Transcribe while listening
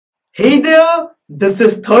Hey there, this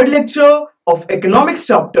is third lecture of economics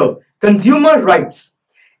chapter consumer rights.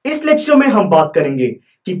 इस lecture में हम बात करेंगे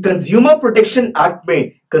कि कंज्यूमर प्रोटेक्शन एक्ट में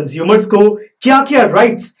कंज्यूमर्स को क्या क्या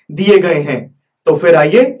राइट्स दिए गए हैं। तो फिर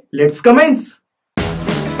आइए लेट्स कमेंस।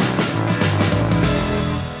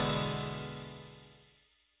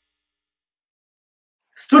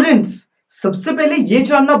 स्टूडेंट्स, सबसे पहले ये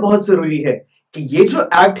जानना बहुत जरूरी है कि ये जो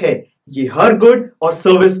एक्ट है ये हर गुड और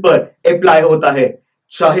सर्विस पर अप्लाई होता है,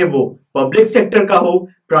 चाहे वो पब्लिक सेक्टर का हो,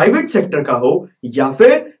 प्राइवेट सेक्टर का हो या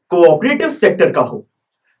फिर कोऑपरेटिव सेक्टर का हो।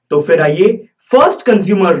 तो फिर आइए फर्स्ट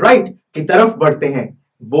कंज्यूमर राइट की तरफ बढ़ते हैं,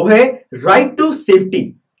 वो है राइट टू सेफ्टी।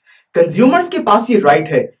 कंज्यूमर्स के पास ये राइट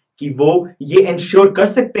है कि वो ये इंश्योर कर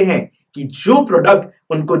सकते हैं कि जो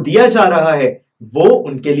प्रोडक्ट उनको दिया जा रहा है वो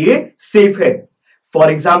उनके लिए सेफ है।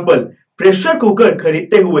 फॉर एग्जाम्पल, प्रेशर कुकर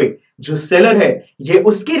खरीदते हुए जो सेलर है ये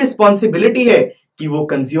उसकी रिस्पॉन्सिबिलिटी है कि वो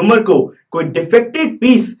कंज्यूमर को कोई डिफेक्टेड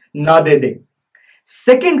पीस ना दे दे।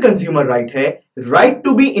 सेकेंड कंज्यूमर राइट है right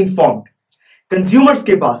to be informed. Consumers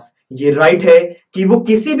के पास ये राइट है कि वो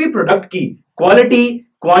किसी भी प्रोडक्ट की quality,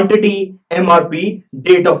 quantity, MRP,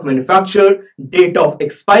 date of manufacture, date of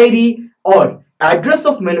expiry और एड्रेस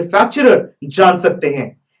ऑफ मैन्युफैक्चरर जान सकते हैं।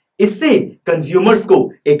 इससे कंज्यूमर्स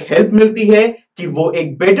को एक हेल्प मिलती है कि वो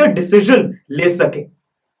एक बेटर डिसीजन ले सके।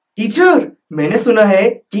 टीचर, मैंने सुना है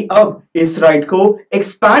कि अब इस राइट को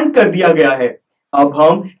एक्सपैंड कर दिया गया है। अब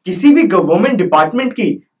हम किसी भी गवर्नमेंट डिपार्टमेंट की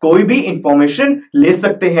कोई भी इंफॉर्मेशन ले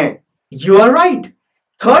सकते हैं। You are right.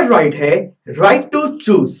 Third right है राइट टू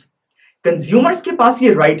चूज। कंज्यूमर्स के पास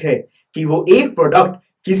ये राइट है कि वो एक प्रोडक्ट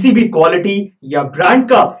किसी भी क्वालिटी या ब्रांड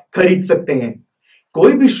का खरीद सकते हैं।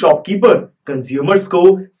 कोई भी शॉपकीपर कंज्यूमर्स को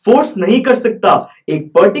फोर्स नहीं कर सकता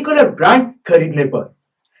एक पर्टिकुलर ब्रांड खरीदने पर।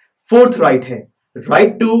 फोर्थ राइट है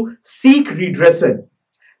right to seek redressal.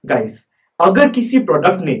 Guys, अगर किसी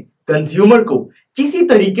प्रोडक्ट ने कंज्यूमर को किसी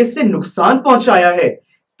तरीके से नुकसान पहुंचाया है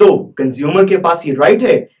तो कंज्यूमर के पास ये राइट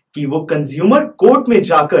है कि वो कंज्यूमर कोर्ट में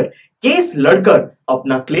जाकर केस लड़कर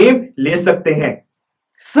अपना क्लेम ले सकते हैं।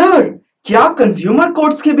 सर, क्या कंज्यूमर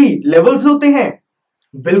कोर्ट्स के भी लेवल्स होते हैं?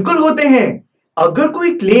 बिल्कुल होते हैं। अगर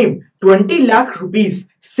कोई क्लेम 20 लाख रुपीस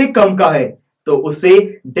से कम का है तो उसे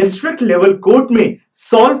डिस्ट्रिक्ट लेवल कोर्ट में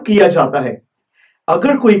सॉल्व किया जाता है।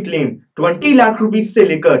 अगर कोई क्लेम 20 लाख रुपीस से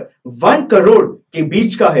लेकर 1 करोड़ के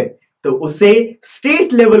बीच का है तो उसे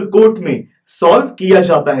स्टेट लेवल कोर्ट में सॉल्व किया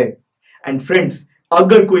जाता है। एंड फ्रेंड्स,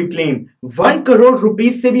 अगर कोई क्लेम 1 करोड़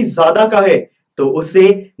रुपीस से भी ज्यादा का है तो उसे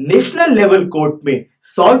नेशनल लेवल कोर्ट में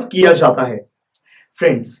सॉल्व किया जाता है।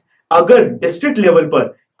 फ्रेंड्स, अगर डिस्ट्रिक्ट लेवल पर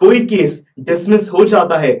कोई केस डिसमिस हो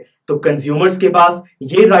जाता है तो कंज्यूमर्स के पास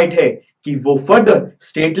ये राइट है कि वो फर्दर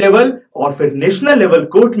स्टेट लेवल और फिर नेशनल लेवल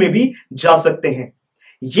कोर्ट में भी जा सकते हैं।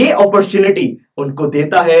 ये अपॉर्चुनिटी उनको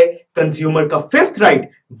देता है कंज्यूमर का फिफ्थ राइट,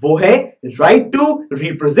 वो है right to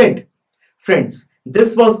represent. Friends,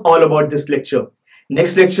 this was all about this lecture.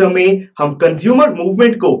 Next lecture में हम कंज्यूमर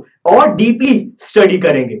मूवमेंट को और डीपली स्टडी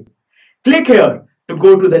करेंगे। Click here to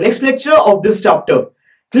go to the next lecture of this chapter.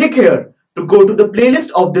 Click here to go to the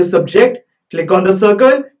playlist of this subject. Click on the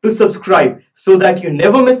circle to subscribe so that you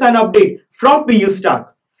never miss an update from PU Stack.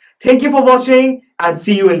 Thank you for watching and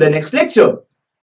see you in the next lecture.